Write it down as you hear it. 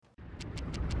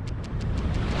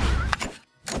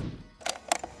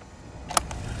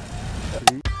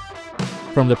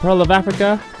From the Pearl of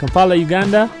Africa, Kampala,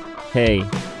 Uganda, hey,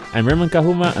 I'm Raymond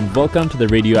Kahuma and welcome to the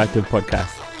Radioactive Podcast.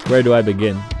 Where do I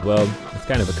begin? Well, it's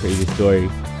kind of a crazy story.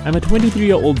 I'm a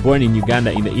 23-year-old born in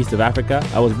Uganda in the east of Africa.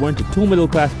 I was born to two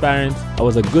middle-class parents. I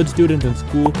was a good student in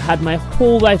school, had my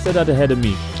whole life set out ahead of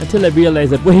me, until I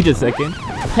realized that, wait a second,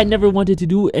 I never wanted to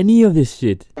do any of this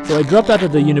shit. So I dropped out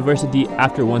of the university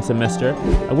after one semester.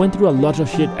 I went through a lot of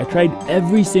shit. I tried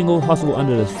every single hustle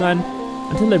under the sun,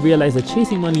 until I realized that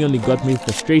chasing money only got me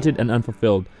frustrated and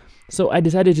unfulfilled. So I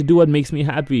decided to do what makes me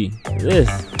happy. This.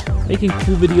 Making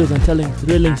cool videos and telling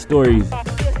thrilling stories.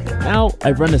 Now,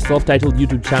 I run a self-titled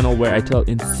YouTube channel where I tell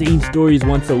insane stories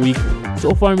once a week.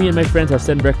 So far, me and my friends have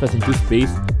sent breakfast into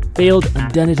space, failed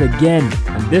and done it again,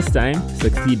 and this time,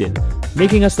 succeeded,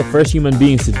 making us the first human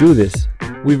beings to do this.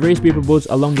 We've raced paper boats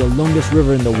along the longest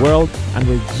river in the world, and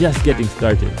we're just getting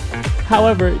started.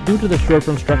 However, due to the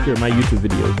short-form structure of my YouTube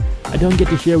videos, I don't get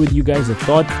to share with you guys the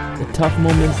thoughts, the tough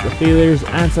moments, the failures,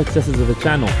 and successes of the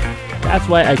channel. That's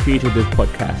why I created this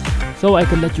podcast, so I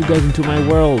can let you guys into my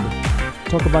world.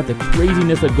 Talk about the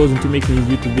craziness that goes into making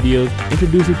these YouTube videos,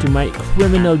 introduce you to my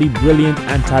criminally brilliant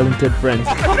and talented friends,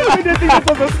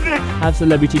 have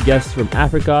celebrity guests from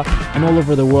Africa and all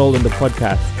over the world on the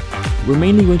podcast. We're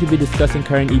mainly going to be discussing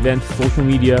current events, social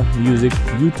media, music,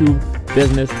 YouTube,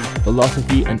 business,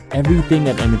 philosophy, and everything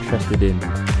that I'm interested in.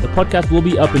 The podcast will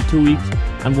be up in 2 weeks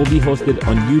and will be hosted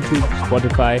on YouTube,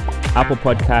 Spotify, Apple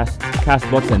Podcasts,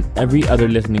 Castbox, and every other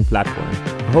listening platform.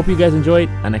 I hope you guys enjoy it,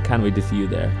 and I can't wait to see you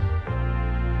there.